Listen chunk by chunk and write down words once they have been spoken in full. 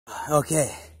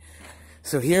Okay,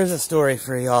 so here's a story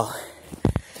for y'all.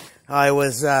 I'm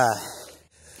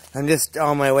just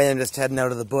on my way. I'm just heading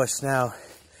out of the bush now.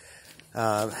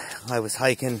 I was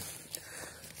hiking.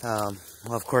 Well,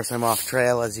 of course, I'm off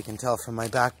trail, as you can tell from my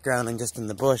background. I'm just in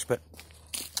the bush, but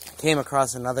came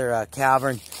across another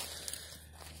cavern,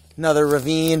 another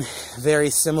ravine, very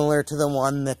similar to the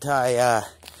one that I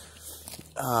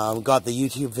got the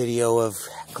YouTube video of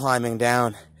climbing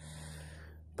down.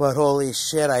 But holy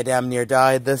shit, I damn near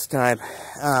died this time.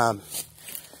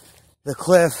 The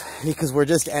cliff, because we're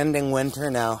just ending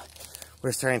winter now,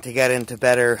 we're starting to get into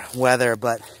better weather,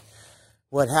 but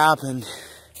what happened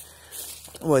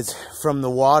was from the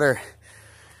water,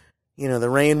 you know, the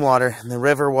rainwater and the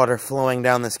river water flowing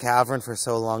down this cavern for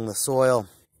so long, the soil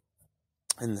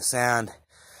and the sand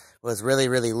was really,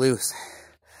 really loose.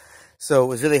 So it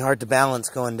was really hard to balance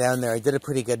going down there. I did a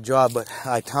pretty good job, but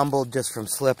I tumbled just from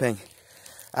slipping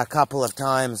a couple of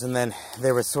times, and then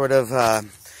there was sort of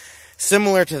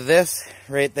similar to this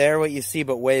right there, what you see,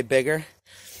 but way bigger.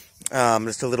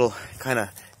 Just a little kind of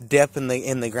dip in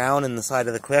the ground in the side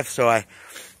of the cliff. So I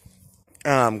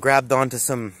grabbed onto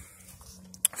some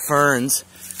ferns,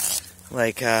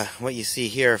 like what you see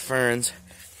here, ferns,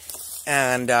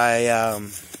 and I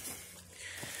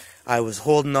was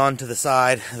holding on to the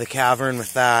side of the cavern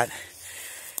with that,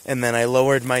 and then I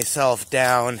lowered myself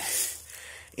down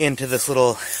into this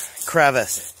little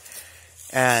crevice,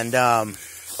 and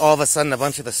all of a sudden a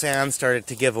bunch of the sand started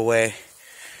to give away,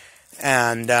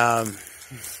 and I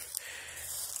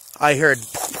heard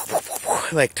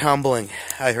like tumbling.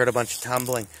 I heard a bunch of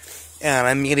tumbling, and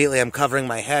immediately I'm covering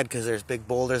my head because there's big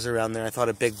boulders around there. I thought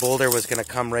a big boulder was going to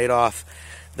come right off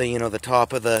the, you know, the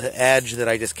top of the edge that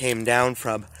I just came down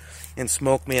from and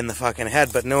smoke me in the fucking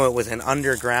head. But no, it was an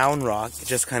underground rock,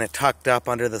 just kind of tucked up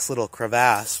under this little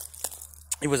crevasse.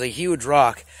 It was a huge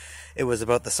rock. It was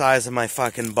about the size of my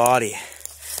fucking body.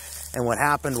 And what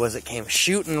happened was it came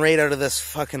shooting right out of this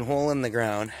fucking hole in the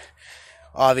ground.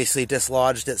 Obviously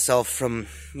dislodged itself from,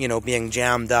 you know, being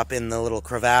jammed up in the little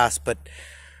crevasse, but,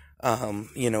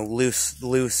 you know, loose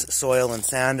soil and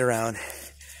sand around.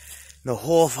 The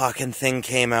whole fucking thing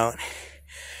came out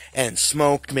and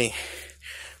smoked me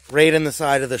right in the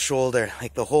side of the shoulder.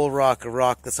 Like the whole rock, a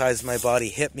rock the size of my body,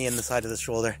 hit me in the side of the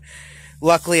shoulder.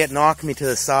 Luckily, it knocked me to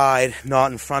the side,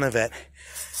 not in front of it,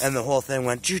 and the whole thing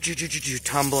went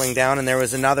tumbling down, and there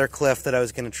was another cliff that I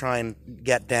was going to try and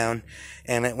get down,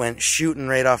 and it went shooting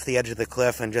right off the edge of the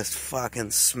cliff and just fucking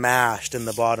smashed in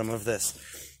the bottom of this,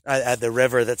 at the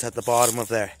river that's at the bottom of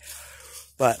there.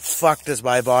 But fuck, does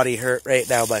my body hurt right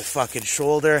now. My fucking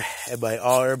shoulder and my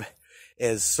arm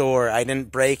is sore. I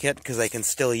didn't break it because I can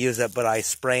still use it, but I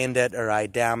sprained it, or I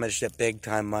damaged it big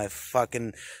time.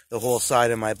 The whole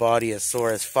side of my body is sore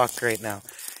as fuck right now.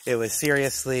 It was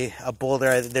seriously a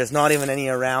boulder. There's not even any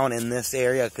around in this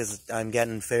area because I'm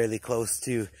getting fairly close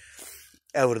to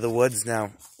out of the woods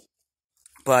now.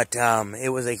 But it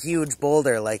was a huge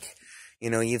boulder. Like,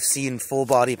 you know, you've seen full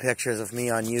body pictures of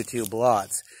me on YouTube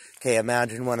lots. Okay,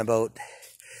 imagine one about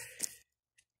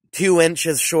 2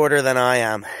 inches shorter than I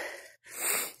am,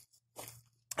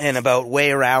 and about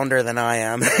way rounder than I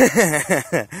am.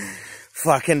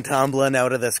 Fucking tumbling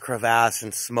out of this crevasse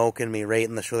and smoking me right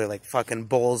in the shoulder, like fucking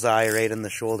bullseye right in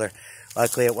the shoulder.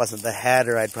 Luckily it wasn't the head,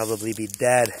 or I'd probably be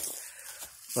dead.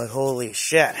 But holy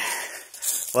shit.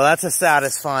 Well, that's a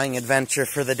satisfying adventure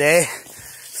for the day.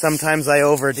 Sometimes I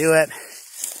overdo it,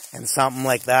 and something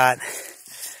like that,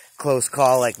 close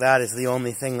call like that, is the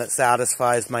only thing that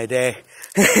satisfies my day.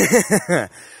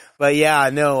 But yeah,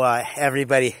 no,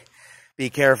 everybody be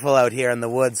careful out here in the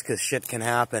woods, because shit can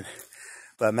happen.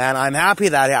 But man, I'm happy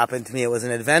that happened to me. It was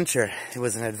an adventure. It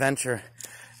was an adventure.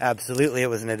 Absolutely, it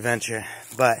was an adventure.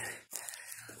 But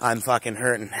I'm fucking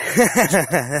hurting.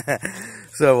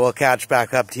 So we'll catch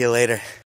back up to you later.